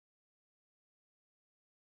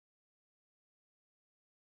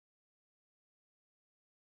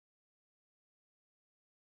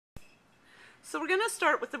So we're going to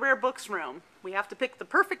start with the rare books room. We have to pick the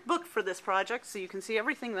perfect book for this project so you can see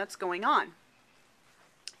everything that's going on.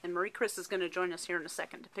 And Marie-Chris is going to join us here in a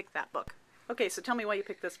second to pick that book. Okay, so tell me why you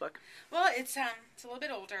picked this book. Well, it's a little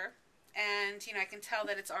bit older, and I can tell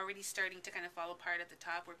that it's already starting to kind of fall apart at the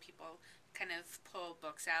top where people kind of pull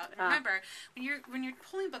books out. And remember, when you're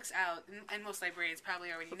pulling books out, and most librarians probably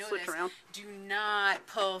already know this, do not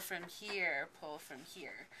pull from here, pull from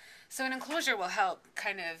here. So an enclosure will help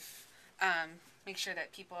kind of make sure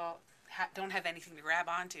that people don't have anything to grab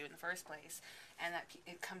onto in the first place, and that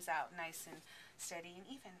it comes out nice and steady and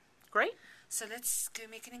even. Great. So let's go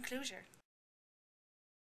make an enclosure.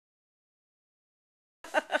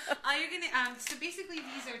 So basically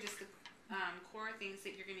these are just the core things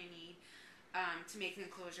that you're going to need to make an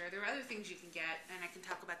enclosure. There are other things you can get, and I can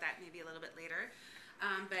talk about that maybe a little bit later.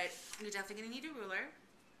 But you're definitely going to need a ruler.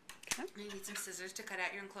 Okay. You need some scissors to cut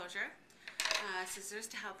out your enclosure. Scissors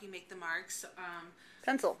to help you make the marks.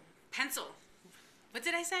 Pencil. Pencil. What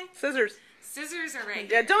did I say? Scissors. Scissors are right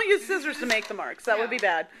Yeah, here. don't use scissors to make the marks. That would be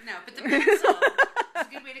bad. No, but the pencil is a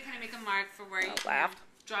good way to kind of make a mark for where you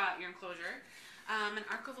draw out your enclosure. An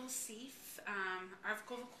archival safe,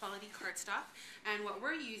 archival quality cardstock, and what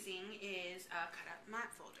we're using is cut-out mat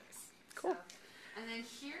folders. Cool. So, and then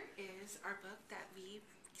here is our book that we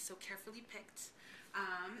so carefully picked,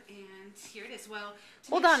 and here it is. Well,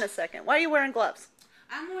 hold on a second. Why are you wearing gloves?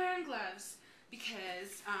 I'm wearing gloves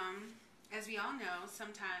because, as we all know,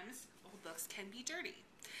 sometimes old books can be dirty.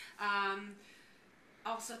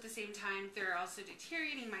 Also, at the same time, they're also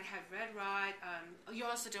deteriorating. Might have red rot. You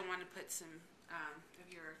also don't want to put some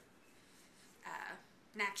of your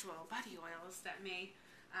natural body oils that may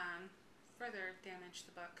further damage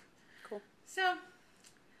the book. Cool. So,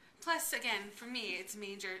 plus, again, for me, it's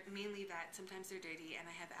mainly that sometimes they're dirty and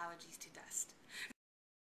I have allergies to dust.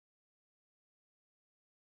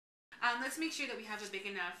 Let's make sure that we have a big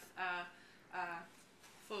enough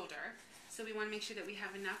folder. So we want to make sure that we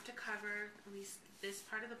have enough to cover at least this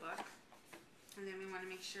part of the book. And then we want to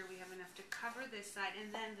make sure we have enough to cover this side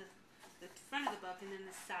and then the front of the book and then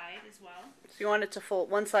the side as well. So you want it to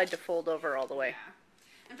fold, one side to fold over all the way.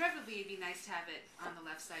 Yeah. And preferably it'd be nice to have it on the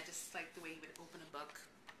left side, just like the way you would open a book.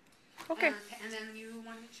 Okay. And then you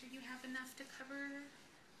want to make sure you have enough to cover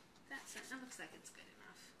that side. That looks like it's good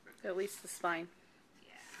enough. At least the spine.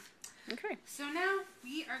 Yeah. Okay. So now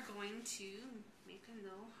we are going to make a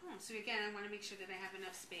little home. So again, I want to make sure that I have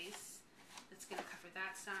enough space that's going to cover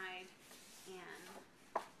that side and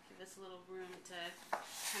give us a little room to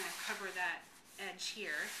kind of cover that edge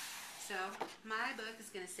here. So my book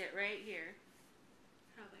is going to sit right here,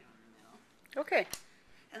 probably on the middle. Okay.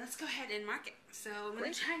 And let's go ahead and mark it. So I'm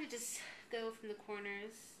going to try to just go from the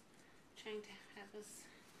corners, trying to have as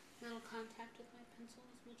little contact with my pencil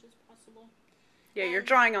as much as possible. Yeah, you're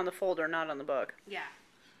drawing on the folder, not on the book. Yeah.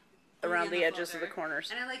 Around the edges of the corners.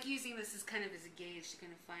 And I like using this as kind of as a gauge to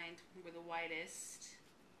kind of find where the widest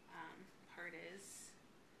part is.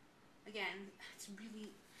 Again, it's really,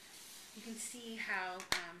 you can see how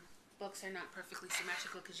books are not perfectly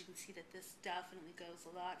symmetrical because you can see that this definitely goes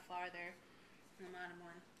a lot farther than the bottom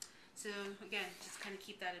one. So again, just kind of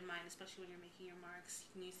keep that in mind, especially when you're making your marks.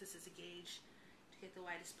 You can use this as a gauge to get the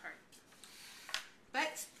widest part.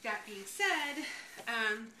 But that being said,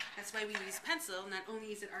 that's why we use pencil. Not only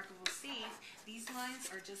is it archival safe, these lines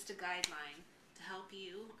are just a guideline to help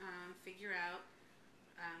you figure out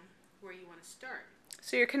where you want to start.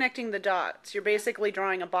 So you're connecting the dots. You're basically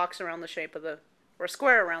drawing a box around the shape of the, or a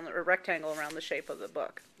square around the, or a rectangle around the shape of the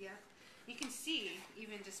book. Yeah. You can see,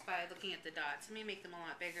 even just by looking at the dots, let me make them a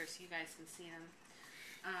lot bigger so you guys can see them,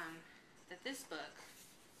 that this book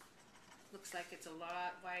looks like it's a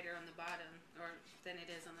lot wider on the bottom than it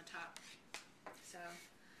is on the top. So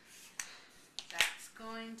that's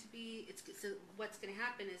going to be, so what's going to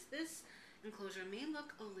happen is this enclosure may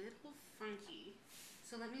look a little funky.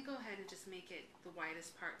 So let me go ahead and just make it the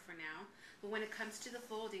widest part for now. But when it comes to the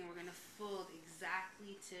folding, we're going to fold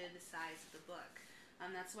exactly to the size of the book.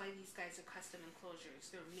 That's why these guys are custom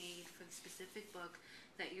enclosures. They're made for the specific book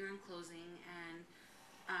that you're enclosing, and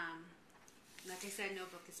like I said, no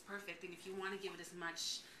book is perfect, and if you want to give it as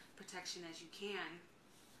much protection as you can,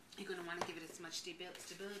 you're going to want to give it as much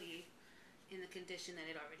stability in the condition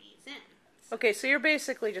that it already is in. So, okay, so you're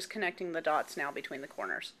basically just connecting the dots now between the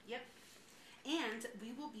corners. Yep. And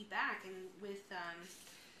we will be back with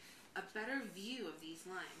a better view of these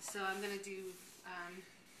lines. So I'm going to do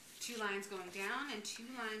 2 lines going down and 2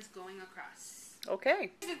 lines going across.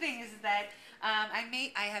 Okay. The thing is that I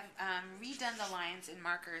have redone the lines in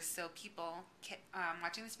markers so people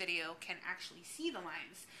watching this video can actually see the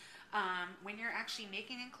lines. When you're actually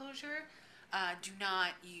making an enclosure, Do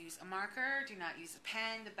not use a marker. Do not use a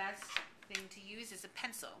pen. The best thing to use is a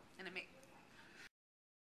pencil, and